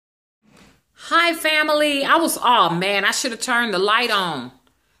Hi, family. Oh man, I should have turned the light on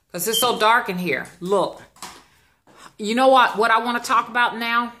because it's so dark in here. Look, you know what I want to talk about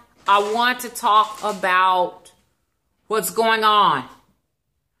now? I want to talk about what's going on.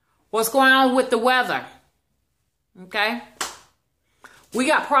 What's going on with the weather? Okay? We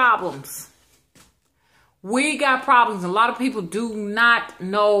got problems. We got problems. A lot of people do not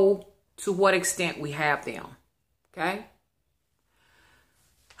know to what extent we have them. Okay?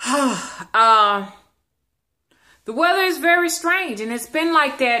 The weather is very strange, and it's been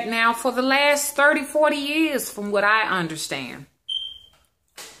like that now for the last 30, 40 years from what I understand.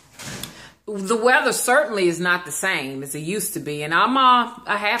 The weather certainly is not the same as it used to be, and I'm a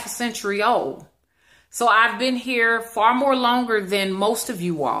half a century old. So I've been here far more longer than most of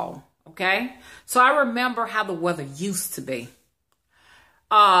you all, okay? So I remember how the weather used to be.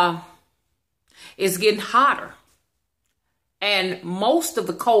 It's getting hotter. And most of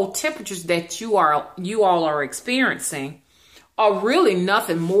the cold temperatures that you all are experiencing are really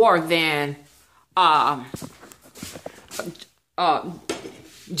nothing more than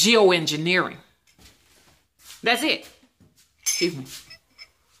geoengineering. That's it. Excuse me.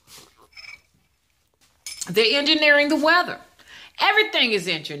 They're engineering the weather. Everything is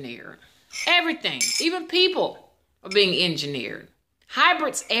engineered. Everything. Even people are being engineered.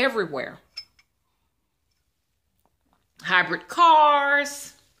 Hybrids everywhere. Hybrid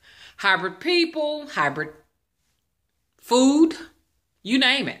cars, hybrid people, hybrid food, you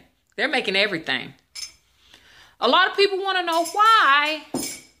name it. They're making everything. A lot of people want to know why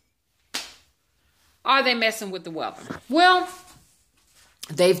are they messing with the weather? Well,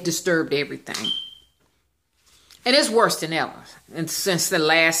 they've disturbed everything. And it's worse than ever since the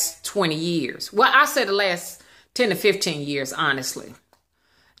last 20 years. Well, I say the last 10 to 15 years, honestly.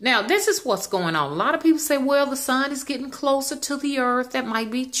 Now, this is what's going on. A lot of people say, well, the sun is getting closer to the earth. That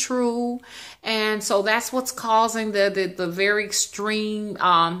might be true. And so that's what's causing the very extreme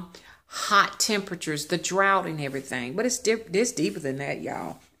hot temperatures, the drought and everything. But it's deeper than that,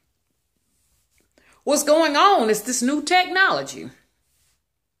 y'all. What's going on is this new technology.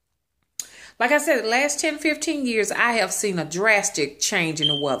 Like I said, the last 10, 15 years, I have seen a drastic change in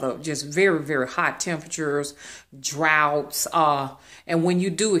the weather. Just very, very hot temperatures, droughts. And when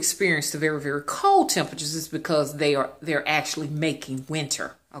you do experience the very, very cold temperatures, it's because they're actually making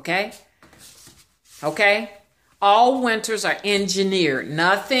winter. Okay? Okay? All winters are engineered.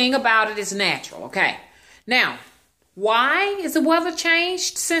 Nothing about it is natural. Okay? Now, why is the weather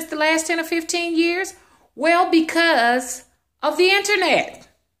changed since the last 10 or 15 years? Well, because of the internet.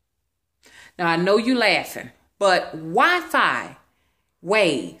 Now, I know you're laughing, but Wi-Fi,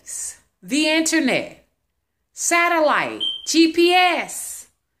 waves, the internet, satellite, GPS,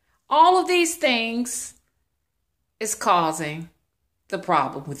 all of these things is causing the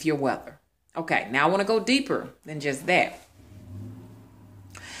problem with your weather. Okay, now I want to go deeper than just that.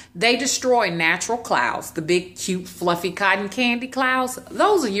 They destroy natural clouds, the big, cute, fluffy cotton candy clouds.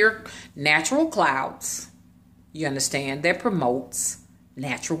 Those are your natural clouds. You understand? That promotes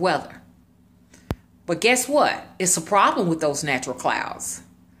natural weather. But guess what? It's a problem with those natural clouds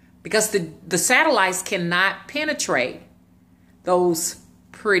because the satellites cannot penetrate those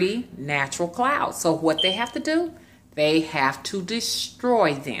pretty natural clouds. So what they have to do, they have to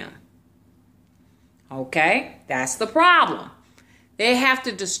destroy them. Okay? That's the problem. They have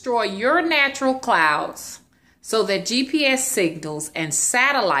to destroy your natural clouds so that GPS signals and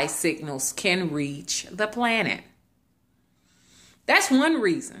satellite signals can reach the planet. That's one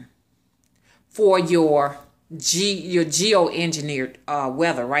reason for your geoengineered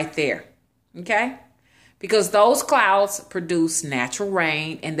weather right there. Okay? Because those clouds produce natural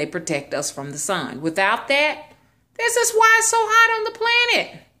rain and they protect us from the sun. Without that, this is why it's so hot on the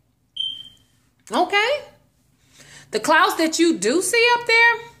planet. Okay? The clouds that you do see up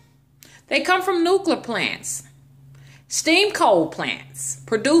there, they come from nuclear plants. Steam coal plants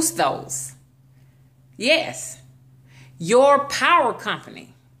produce those. Yes. Your power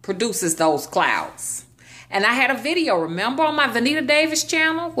company produces those clouds. And I had a video, remember, on my Vanita Davis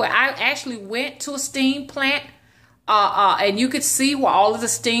channel where I actually went to a steam plant and you could see where all of the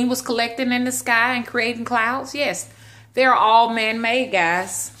steam was collecting in the sky and creating clouds. Yes, they're all man-made,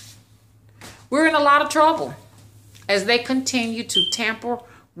 guys. We're in a lot of trouble as they continue to tamper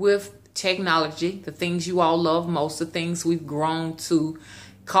with technology, the things you all love most, the things we've grown to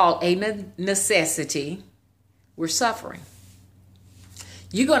call a necessity. We're suffering.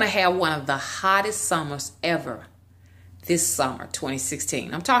 You're going to have one of the hottest summers ever this summer,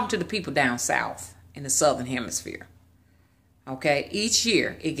 2016. I'm talking to the people down south in the southern hemisphere. Okay, each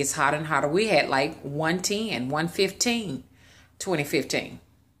year it gets hotter and hotter. We had like 110, 115, 2015.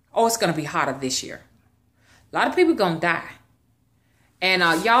 Oh, it's going to be hotter this year. A lot of people going to die. And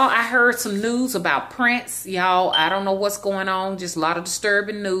y'all, I heard some news about Prince. Y'all, I don't know what's going on. Just a lot of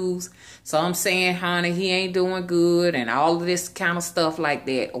disturbing news. So I'm saying, honey, he ain't doing good and all of this kind of stuff like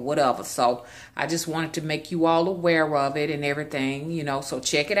that or whatever. So I just wanted to make you all aware of it and everything, you know. So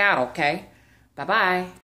check it out, okay? Bye-bye.